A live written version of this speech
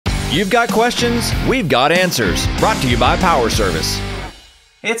You've got questions, we've got answers. Brought to you by Power Service.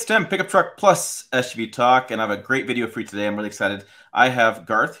 Hey, it's Tim, Pickup Truck Plus SUV Talk, and I have a great video for you today. I'm really excited. I have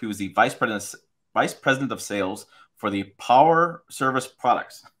Garth, who is the Vice President of Sales for the Power Service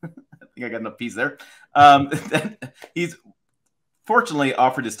Products. I think I got enough P's there. He's fortunately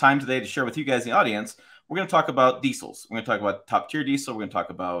offered his time today to share with you guys in the audience. We're going to talk about diesels. We're going to talk about top-tier diesel. We're going to talk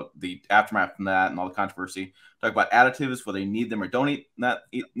about the aftermath from that and all the controversy. Talk about additives, whether you need them or don't need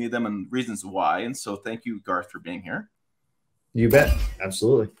them, and reasons why. And so thank you, Garth, for being here. You bet.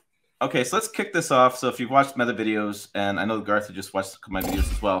 Absolutely. Okay, so let's kick this off. So if you've watched my other videos, and I know Garth had just watched my videos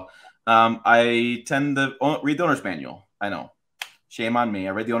as well, I tend to read the owner's manual. I know. Shame on me.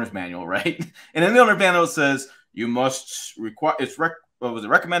 I read the owner's manual, right? And in the owner's manual, it says you must require,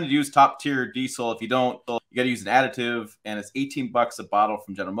 recommended to use top tier diesel. If you don't, you got to use an additive, and it's $18 a bottle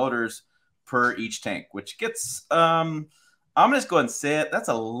from General Motors per each tank, which gets, I'm gonna just go ahead and say it. That's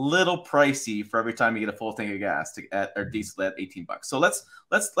a little pricey for every time you get a full tank of gas or diesel at $18. So let's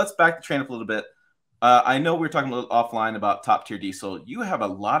back the train up a little bit. I know we were talking a little offline about top tier diesel. You have a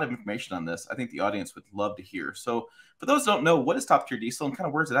lot of information on this. I think the audience would love to hear. So for those who don't know, what is top tier diesel and kind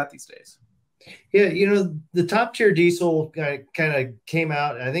of where's it at these days? Yeah, you know, the top tier diesel kind of came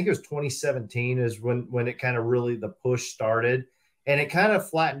out, and I think it was 2017 is when it kind of really, the push started, and it kind of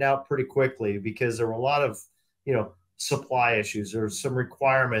flattened out pretty quickly because there were a lot of, you know, supply issues. There were some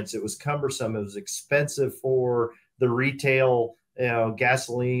requirements. It was cumbersome. It was expensive for the retail, you know,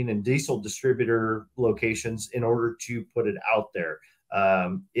 gasoline and diesel distributor locations in order to put it out there.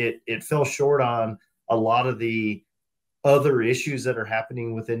 It fell short on a lot of the other issues that are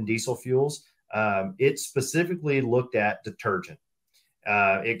happening within diesel fuels. It specifically looked at detergent.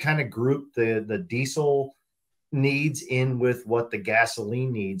 It kind of grouped the diesel needs in with what the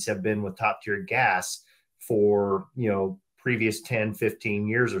gasoline needs have been with top tier gas for, you know, previous 10, 15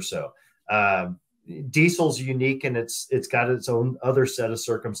 years or so. Diesel's unique, and it's got its own other set of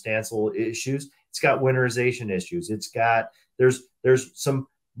circumstantial issues. It's got winterization issues. It's got, there's some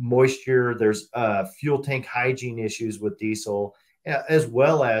moisture, there's fuel tank hygiene issues with diesel, as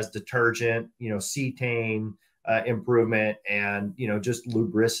well as detergent, you know, cetane improvement, and, you know, just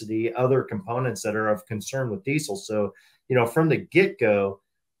lubricity, other components that are of concern with diesel. So, you know, from the get-go,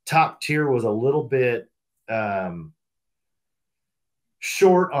 top tier was a little bit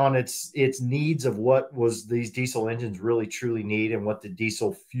short on its needs of what was these diesel engines really truly need and what the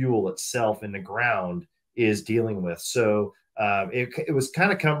diesel fuel itself in the ground is dealing with. So it was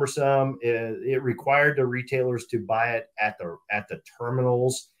kind of cumbersome. It required the retailers to buy it at the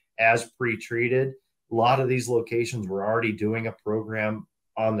terminals as pre-treated. A lot of these locations were already doing a program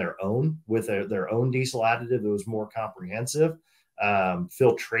on their own with their own diesel additive that was more comprehensive.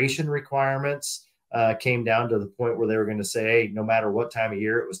 Filtration requirements came down to the point where they were going to say, hey, no matter what time of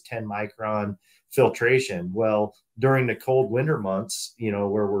year, it was 10 micron filtration. Well, during the cold winter months, you know,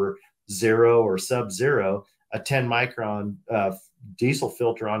 where we're 0 or sub-zero, a 10 micron diesel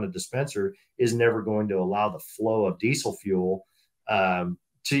filter on a dispenser is never going to allow the flow of diesel fuel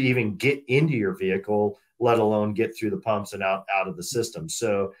to even get into your vehicle, let alone get through the pumps and out of the system.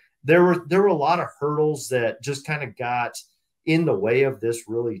 So there were a lot of hurdles that just kind of got in the way of this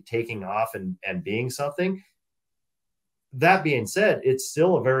really taking off and being something. That being said, it's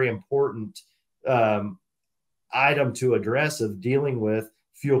still a very important item to address of dealing with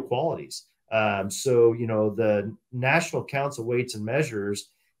fuel qualities. So, you know, the National Council of Weights and Measures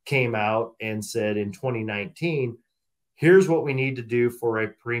came out and said in 2019, here's what we need to do for a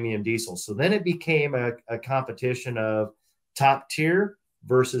premium diesel. So then it became a competition of top tier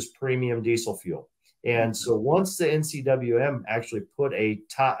versus premium diesel fuel. And so once the NCWM actually put a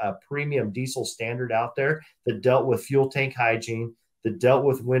premium diesel standard out there that dealt with fuel tank hygiene, that dealt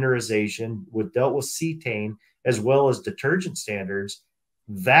with winterization, dealt with cetane, as well as detergent standards,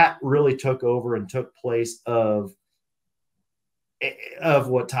 that really took over and took place of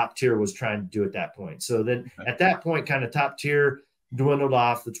what top tier was trying to do at that point. So then at that point, kind of top tier dwindled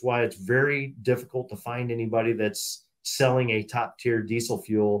off. That's why it's very difficult to find anybody that's selling a top tier diesel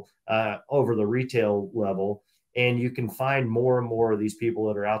fuel over the retail level. And you can find more and more of these people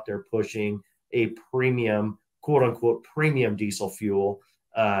that are out there pushing a premium, quote unquote, premium diesel fuel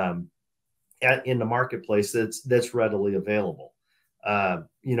in the marketplace that's readily available.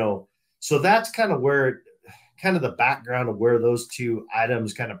 You know, so that's kind of where kind of the background of where those two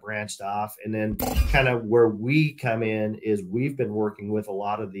items kind of branched off. And then kind of where we come in is we've been working with a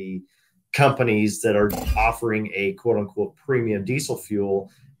lot of the companies that are offering a quote unquote premium diesel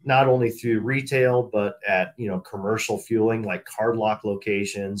fuel, not only through retail, but at, you know, commercial fueling like card lock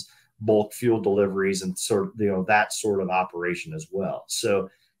locations, bulk fuel deliveries, and sort of, you know, that sort of operation as well. So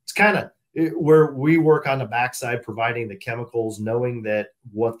it's it's kind of where we work on the backside, providing the chemicals, knowing that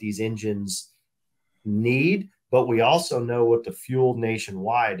what these engines need, but we also know what the fuel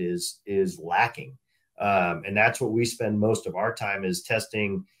nationwide is lacking. And that's what we spend most of our time is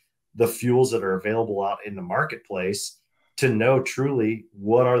testing the fuels that are available out in the marketplace to know truly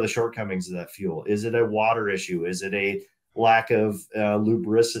what are the shortcomings of that fuel. Is it a water issue? Is it a lack of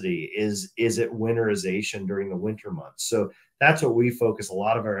lubricity? Is it winterization during the winter months? So that's what we focus a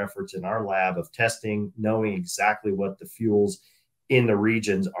lot of our efforts in our lab of testing, knowing exactly what the fuels in the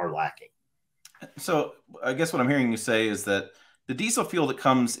regions are lacking. So I guess what I'm hearing you say is that the diesel fuel that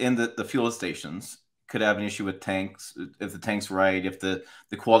comes in the fuel stations could have an issue with tanks, if the tank's right, if the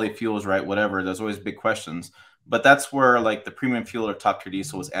quality of fuel is right, whatever. There's always big questions. But that's where like the premium fuel or top tier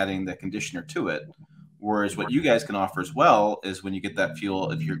diesel is adding the conditioner to it. Whereas what you guys can offer as well is when you get that fuel,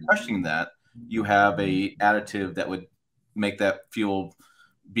 if you're questioning that, you have a additive that would make that fuel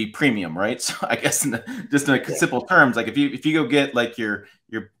be premium, right? So I guess just in simple terms, like if you go get like your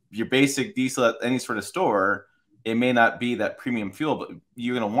basic diesel at any sort of store, it may not be that premium fuel, but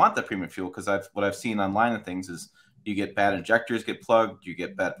you're going to want the premium fuel because what I've seen online and things is you get bad injectors get plugged, you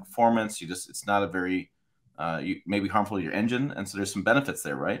get bad performance, it's not a very maybe harmful to your engine, and so there's some benefits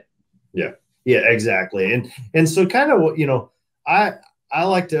there, right? Yeah, exactly. And so kind of, I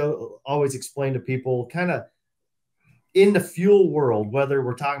like to always explain to people kind of in the fuel world, whether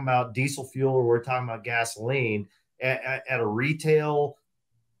we're talking about diesel fuel or we're talking about gasoline, at a retail,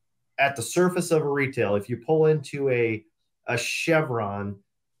 at the surface of a retail, if you pull into a Chevron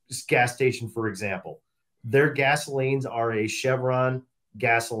gas station, for example, their gasolines are a Chevron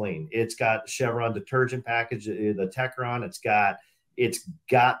gasoline. It's got Chevron detergent package, the Techron. It's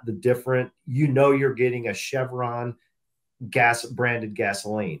got the different, you're getting a Chevron branded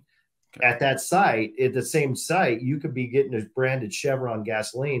gasoline. Okay. At that site, at the same site, you could be getting a branded Chevron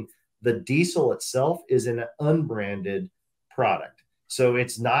gasoline. The diesel itself is an unbranded product. So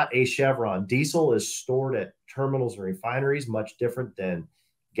it's not a Chevron. Diesel is stored at terminals and refineries, much different than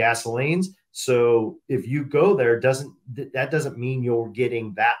gasolines. So if you go there, that doesn't mean you're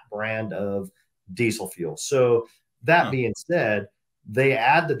getting that brand of diesel fuel. So that being said, they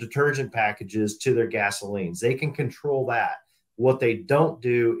add the detergent packages to their gasolines. They can control that. What they don't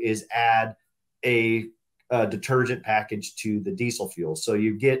do is add a detergent package to the diesel fuel. So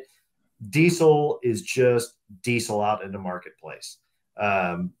you get diesel is just diesel out in the marketplace.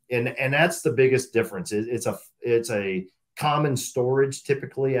 And that's the biggest difference. It's a common storage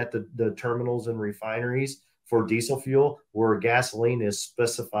typically at the terminals and refineries for diesel fuel, where gasoline is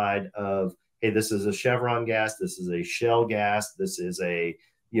specified of, hey, this is a Chevron gas, this is a Shell gas, this is a,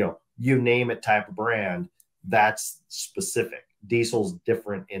 you name it type of brand. That's specific. Diesel's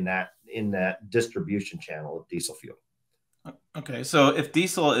different in that distribution channel of diesel fuel. Okay, so if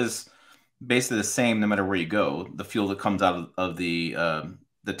diesel is basically the same no matter where you go, the fuel that comes out of the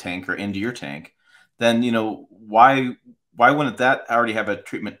tank or into your tank, then why wouldn't that already have a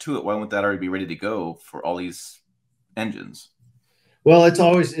treatment to it? Why wouldn't that already be ready to go for all these engines? Well,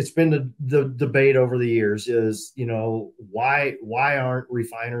 it's been the debate over the years is, why aren't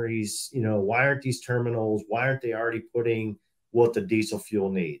refineries, why aren't these terminals, why aren't they already putting what the diesel fuel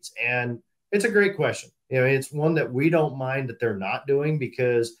needs? And it's a great question. It's one that we don't mind that they're not doing,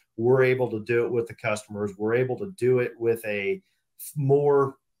 because we're able to do it with the customers. We're able to do it with a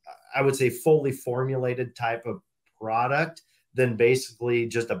more, I would say, fully formulated type of product than basically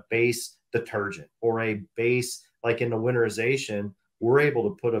just a base detergent or a base, like in the winterization. We're able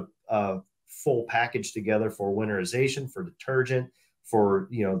to put a full package together for winterization, for detergent, for,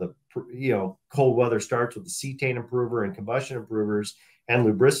 cold weather starts with the cetane improver and combustion improvers and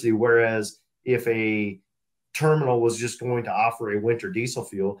lubricity. Whereas if a terminal was just going to offer a winter diesel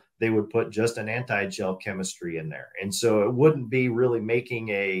fuel, they would put just an anti-gel chemistry in there. And so it wouldn't be really making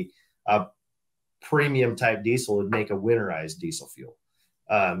a premium type diesel. It'd make a winterized diesel fuel.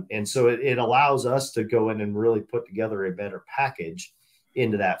 And so it allows us to go in and really put together a better package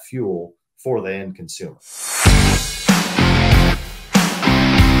into that fuel for the end consumer.